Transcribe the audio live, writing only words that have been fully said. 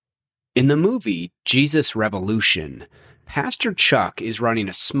In the movie Jesus Revolution, Pastor Chuck is running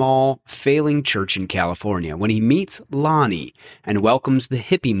a small, failing church in California when he meets Lonnie and welcomes the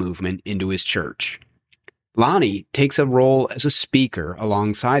hippie movement into his church. Lonnie takes a role as a speaker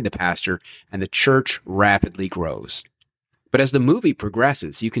alongside the pastor, and the church rapidly grows. But as the movie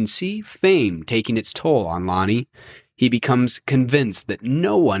progresses, you can see fame taking its toll on Lonnie. He becomes convinced that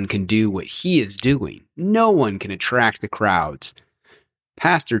no one can do what he is doing. No one can attract the crowds.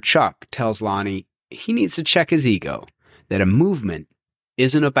 Pastor Chuck tells Lonnie he needs to check his ego, that a movement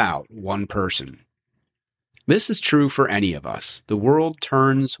isn't about one person. This is true for any of us. The world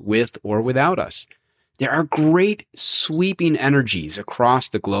turns with or without us. There are great sweeping energies across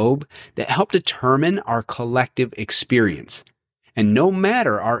the globe that help determine our collective experience. And no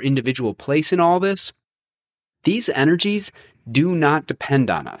matter our individual place in all this, these energies do not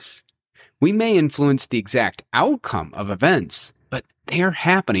depend on us. We may influence the exact outcome of events, but they are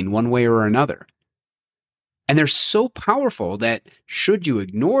happening one way or another. And they're so powerful that should you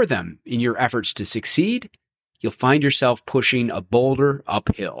ignore them in your efforts to succeed, you'll find yourself pushing a boulder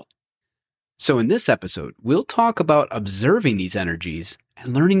uphill. So in this episode, we'll talk about observing these energies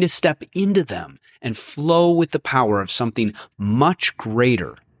and learning to step into them and flow with the power of something much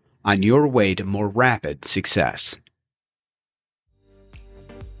greater on your way to more rapid success.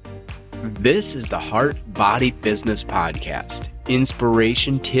 This is the Heart Body Business Podcast.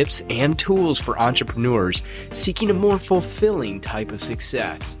 Inspiration, tips, and tools for entrepreneurs seeking a more fulfilling type of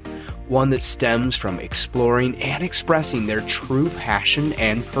success. One that stems from exploring and expressing their true passion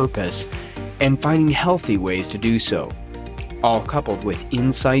and purpose, and finding healthy ways to do so. All coupled with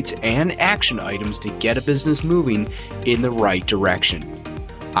insights and action items to get a business moving in the right direction.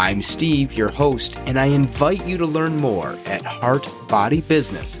 I'm Steve, your host, and I invite you to learn more at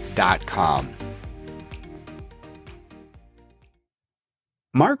heartbodybusiness.com.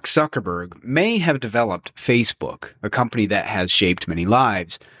 Mark Zuckerberg may have developed Facebook, a company that has shaped many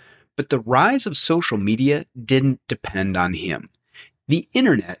lives, but the rise of social media didn't depend on him. The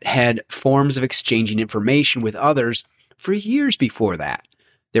internet had forms of exchanging information with others for years before that.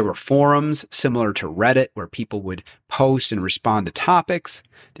 There were forums similar to Reddit where people would post and respond to topics.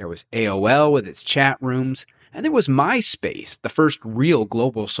 There was AOL with its chat rooms. And there was MySpace, the first real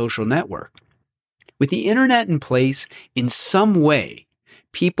global social network. With the internet in place, in some way,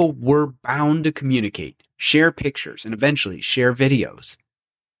 people were bound to communicate, share pictures, and eventually share videos.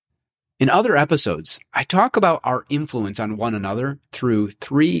 In other episodes, I talk about our influence on one another through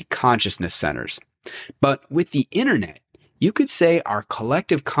 3 consciousness centers. But with the internet, you could say our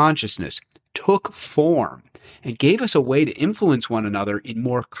collective consciousness took form and gave us a way to influence one another in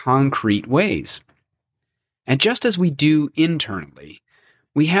more concrete ways. And just as we do internally,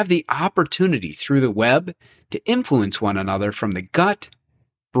 we have the opportunity through the web to influence one another from the gut,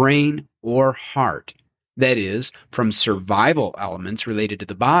 brain, or heart. That is, from survival elements related to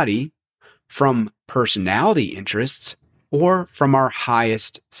the body, from personality interests, or from our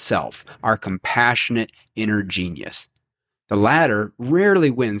highest self, our compassionate inner genius. The latter rarely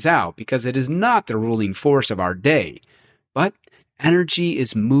wins out because it is not the ruling force of our day, but energy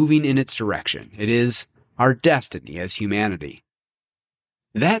is moving in its direction. It is our destiny as humanity.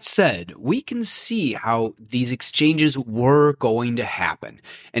 That said, we can see how these exchanges were going to happen,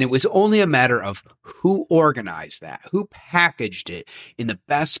 and it was only a matter of who organized that, who packaged it in the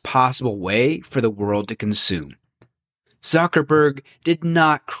best possible way for the world to consume. Zuckerberg did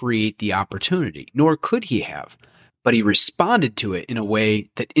not create the opportunity, nor could he have, but he responded to it in a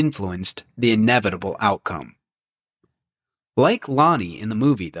way that influenced the inevitable outcome. Like Lonnie in the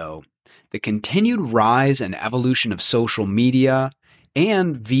movie, though, the continued rise and evolution of social media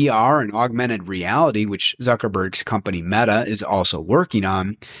and VR and augmented reality, which Zuckerberg's company Meta is also working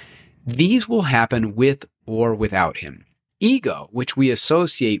on, these will happen with or without him. Ego, which we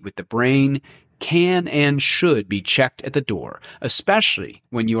associate with the brain, can and should be checked at the door, especially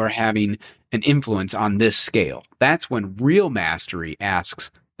when you are having an influence on this scale. That's when real mastery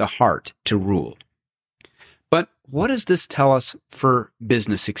asks the heart to rule. But what does this tell us for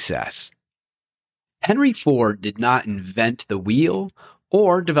business success? Henry Ford did not invent the wheel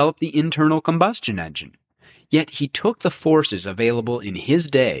or develop the internal combustion engine. Yet he took the forces available in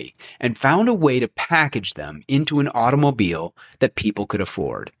his day and found a way to package them into an automobile that people could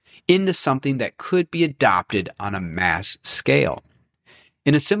afford, into something that could be adopted on a mass scale.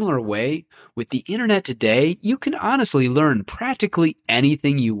 In a similar way, with the internet today, you can honestly learn practically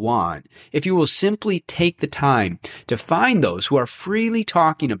anything you want if you will simply take the time to find those who are freely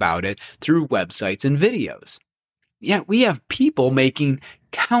talking about it through websites and videos. Yet we have people making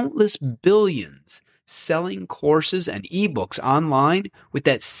countless billions selling courses and ebooks online with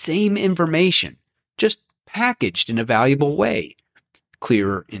that same information, just packaged in a valuable way.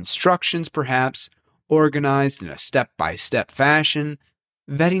 Clearer instructions, perhaps, organized in a step-by-step fashion,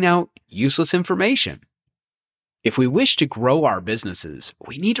 vetting out useless information. If we wish to grow our businesses,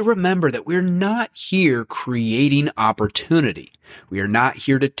 we need to remember that we're not here creating opportunity. We are not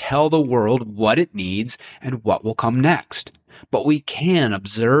here to tell the world what it needs and what will come next. But we can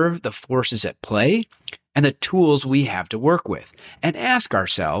observe the forces at play and the tools we have to work with and ask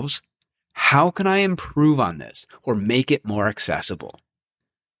ourselves, how can I improve on this or make it more accessible?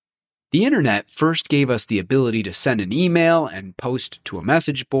 The internet first gave us the ability to send an email and post to a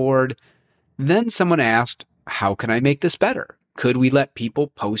message board. Then someone asked, how can I make this better? Could we let people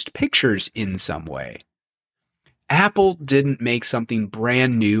post pictures in some way? Apple didn't make something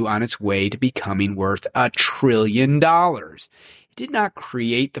brand new on its way to becoming worth $1 trillion. It did not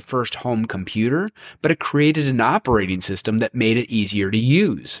create the first home computer, but it created an operating system that made it easier to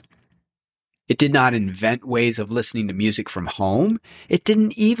use. It did not invent ways of listening to music from home. It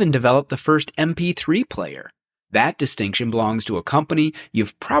didn't even develop the first MP3 player. That distinction belongs to a company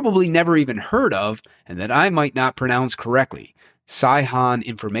you've probably never even heard of and that I might not pronounce correctly, Scion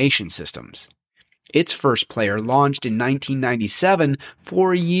Information Systems. Its first player launched in 1997,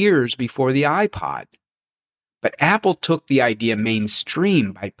 4 years before the iPod. But Apple took the idea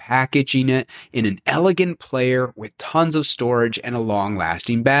mainstream by packaging it in an elegant player with tons of storage and a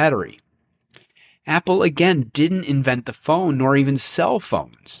long-lasting battery. Apple again didn't invent the phone nor even cell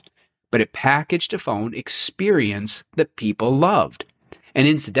phones, but it packaged a phone experience that people loved, and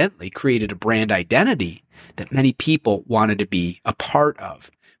incidentally created a brand identity that many people wanted to be a part of,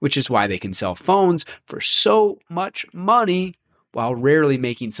 which is why they can sell phones for so much money while rarely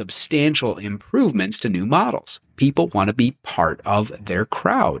making substantial improvements to new models. People want to be part of their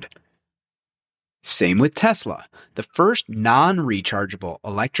crowd. Same with Tesla. The first non-rechargeable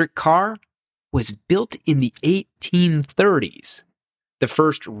electric car was built in the 1830s. The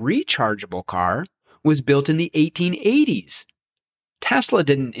first rechargeable car was built in the 1880s. Tesla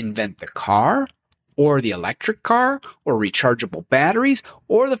didn't invent the car, or the electric car, or rechargeable batteries,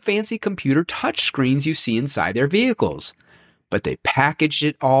 or the fancy computer touchscreens you see inside their vehicles. But they packaged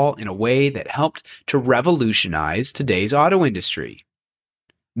it all in a way that helped to revolutionize today's auto industry.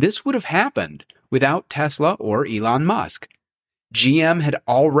 This would have happened without Tesla or Elon Musk. GM had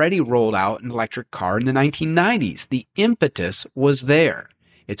already rolled out an electric car in the 1990s. The impetus was there.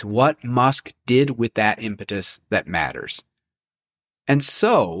 It's what Musk did with that impetus that matters. And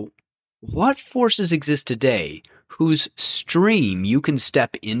so, what forces exist today whose stream you can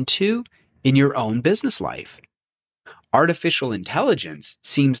step into in your own business life? Artificial intelligence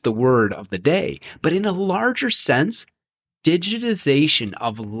seems the word of the day, but in a larger sense, digitization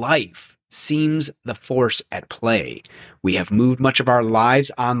of life seems the force at play. We have moved much of our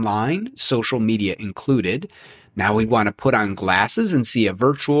lives online, social media included. Now we want to put on glasses and see a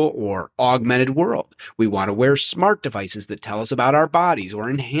virtual or augmented world. We want to wear smart devices that tell us about our bodies or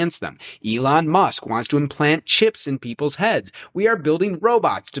enhance them. Elon Musk wants to implant chips in people's heads. We are building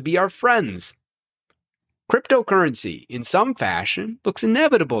robots to be our friends. Cryptocurrency, in some fashion, looks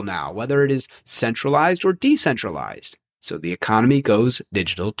inevitable now, whether it is centralized or decentralized. So the economy goes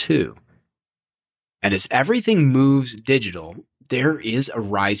digital too. And as everything moves digital, there is a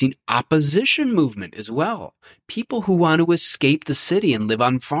rising opposition movement as well. People who want to escape the city and live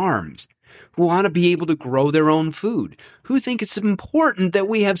on farms, who want to be able to grow their own food, who think it's important that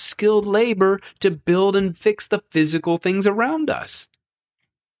we have skilled labor to build and fix the physical things around us.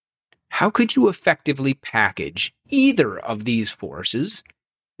 How could you effectively package either of these forces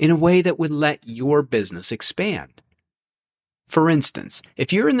in a way that would let your business expand? For instance,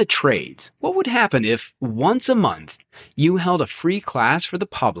 if you're in the trades, what would happen if once a month you held a free class for the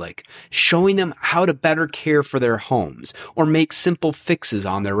public showing them how to better care for their homes or make simple fixes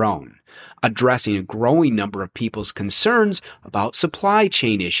on their own, addressing a growing number of people's concerns about supply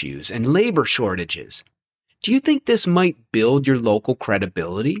chain issues and labor shortages? Do you think this might build your local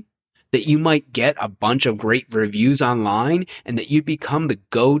credibility? That you might get a bunch of great reviews online and that you'd become the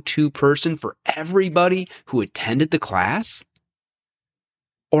go-to person for everybody who attended the class?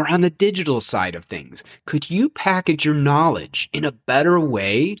 Or on the digital side of things, could you package your knowledge in a better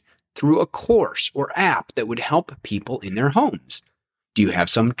way through a course or app that would help people in their homes? Do you have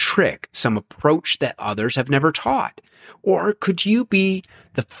some trick, some approach that others have never taught? Or could you be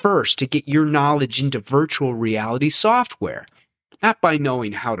the first to get your knowledge into virtual reality software? Not by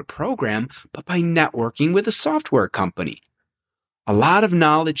knowing how to program, but by networking with a software company. A lot of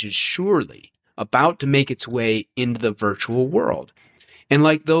knowledge is surely about to make its way into the virtual world. And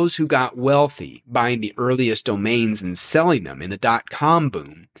like those who got wealthy buying the earliest domains and selling them in the .com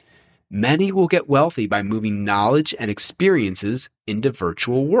boom, many will get wealthy by moving knowledge and experiences into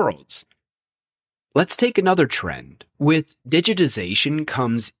virtual worlds. Let's take another trend. With digitization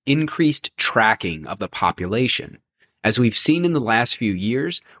comes increased tracking of the population. As we've seen in the last few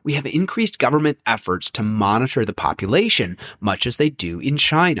years, we have increased government efforts to monitor the population, much as they do in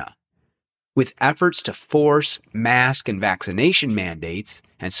China. With efforts to force mask and vaccination mandates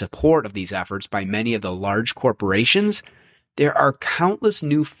and support of these efforts by many of the large corporations, there are countless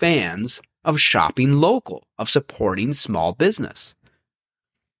new fans of shopping local, of supporting small business.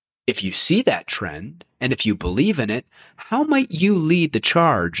 If you see that trend, and if you believe in it, how might you lead the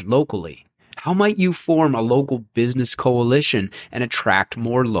charge locally? How might you form a local business coalition and attract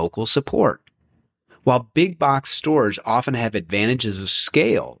more local support? While big box stores often have advantages of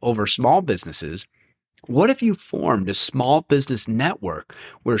scale over small businesses, what if you formed a small business network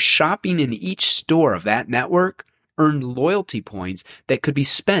where shopping in each store of that network earned loyalty points that could be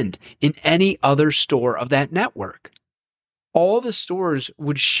spent in any other store of that network? All the stores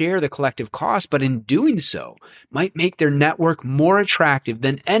would share the collective cost, but in doing so, might make their network more attractive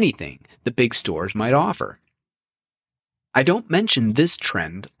than anything the big stores might offer. I don't mention this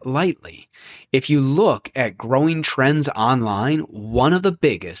trend lightly. If you look at growing trends online, one of the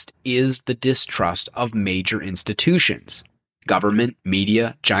biggest is the distrust of major institutions, government,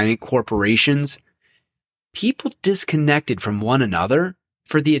 media, giant corporations. People disconnected from one another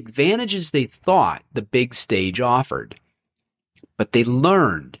for the advantages they thought the big stage offered. But they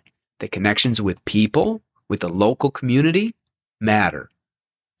learned that connections with people, with the local community, matter.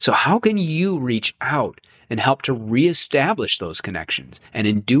 So how can you reach out and help to reestablish those connections, and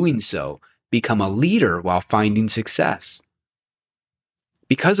in doing so, become a leader while finding success?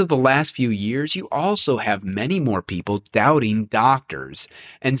 Because of the last few years, you also have many more people doubting doctors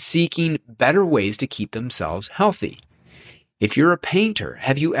and seeking better ways to keep themselves healthy. If you're a painter,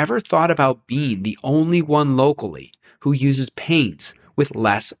 have you ever thought about being the only one locally who uses paints with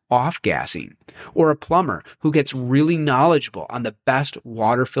less off-gassing? Or a plumber who gets really knowledgeable on the best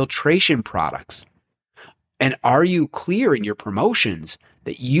water filtration products? And are you clear in your promotions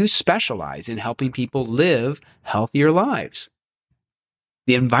that you specialize in helping people live healthier lives?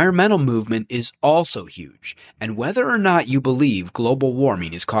 The environmental movement is also huge, and whether or not you believe global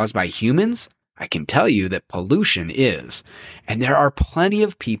warming is caused by humans, I can tell you that pollution is. And there are plenty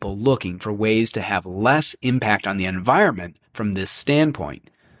of people looking for ways to have less impact on the environment from this standpoint.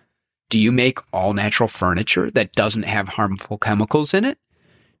 Do you make all-natural furniture that doesn't have harmful chemicals in it?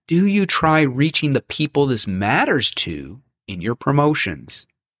 Do you try reaching the people this matters to in your promotions?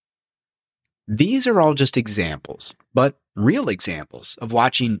 These are all just examples, but real examples of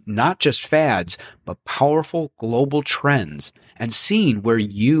watching not just fads, but powerful global trends and seeing where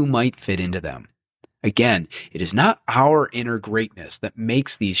you might fit into them. Again, it is not our inner greatness that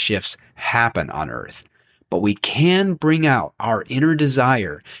makes these shifts happen on Earth, but we can bring out our inner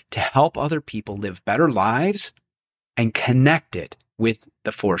desire to help other people live better lives and connect it with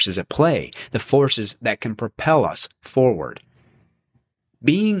the forces at play, the forces that can propel us forward.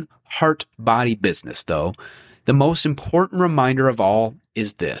 Being heart-body business, though, the most important reminder of all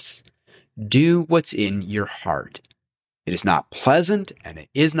is this: do what's in your heart. It is not pleasant and it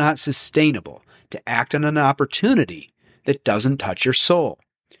is not sustainable to act on an opportunity that doesn't touch your soul.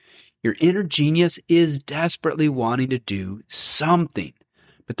 Your inner genius is desperately wanting to do something,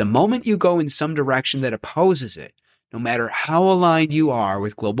 but the moment you go in some direction that opposes it, no matter how aligned you are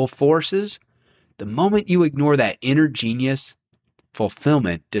with global forces, the moment you ignore that inner genius,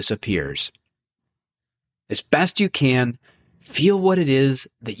 fulfillment disappears. As best you can, feel what it is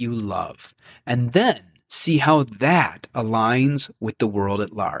that you love, and then see how that aligns with the world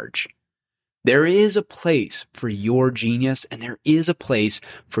at large. There is a place for your genius, and there is a place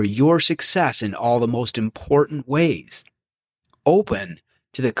for your success in all the most important ways. Open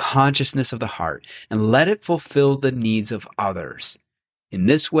to the consciousness of the heart and let it fulfill the needs of others. In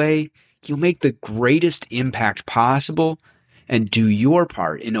this way, you'll make the greatest impact possible and do your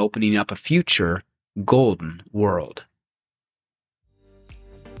part in opening up a future golden world.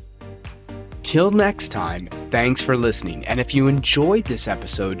 Till next time, thanks for listening, and if you enjoyed this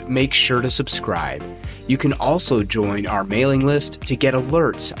episode, make sure to subscribe. You can also join our mailing list to get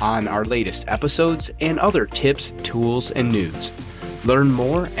alerts on our latest episodes and other tips, tools, and news. Learn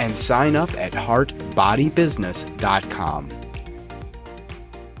more and sign up at heartbodybusiness.com.